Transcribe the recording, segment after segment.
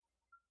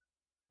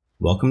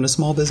Welcome to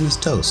Small Business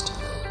Toast.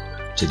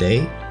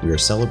 Today, we are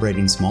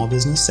celebrating Small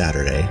Business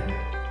Saturday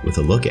with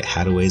a look at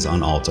Hadaway's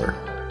on Altar.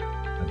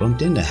 I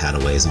bumped into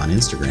Hadaway's on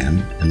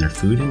Instagram, and their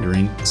food and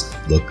drinks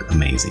look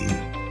amazing.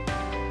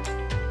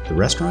 The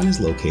restaurant is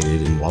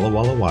located in Walla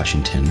Walla,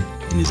 Washington,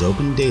 and is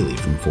open daily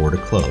from 4 to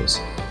close.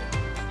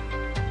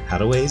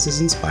 Hadaway's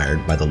is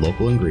inspired by the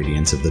local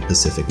ingredients of the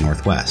Pacific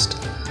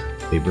Northwest.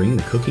 They bring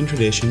the cooking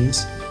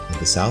traditions of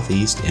the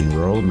Southeast and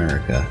rural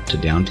America to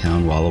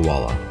downtown Walla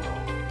Walla.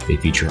 They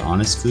feature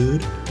honest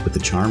food with the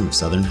charm of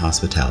Southern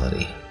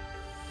hospitality.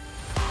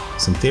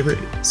 Some favorite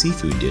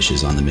seafood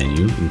dishes on the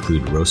menu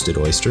include roasted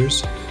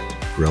oysters,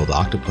 grilled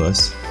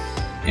octopus,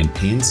 and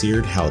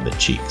pan-seared halibut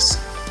cheeks.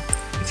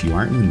 If you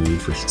aren't in the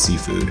mood for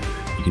seafood,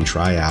 you can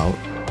try out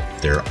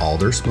their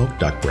alder smoked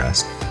duck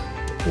breast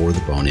or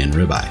the bone-in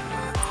ribeye.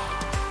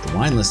 The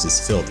wine list is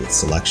filled with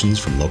selections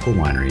from local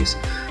wineries,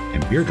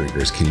 and beer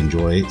drinkers can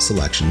enjoy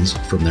selections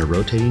from their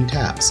rotating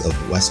taps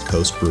of West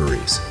Coast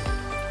breweries.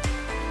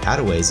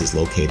 Hadaway's is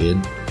located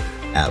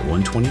at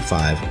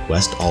 125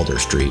 West Alder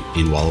Street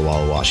in Walla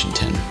Walla,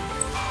 Washington.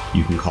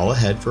 You can call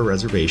ahead for a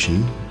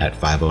reservation at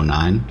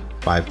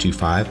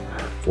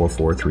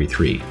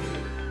 509-525-4433.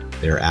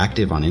 They are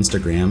active on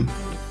Instagram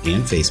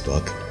and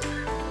Facebook,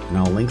 and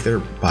I'll link their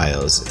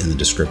bios in the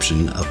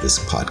description of this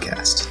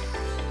podcast.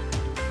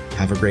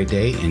 Have a great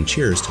day and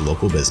cheers to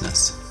local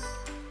business.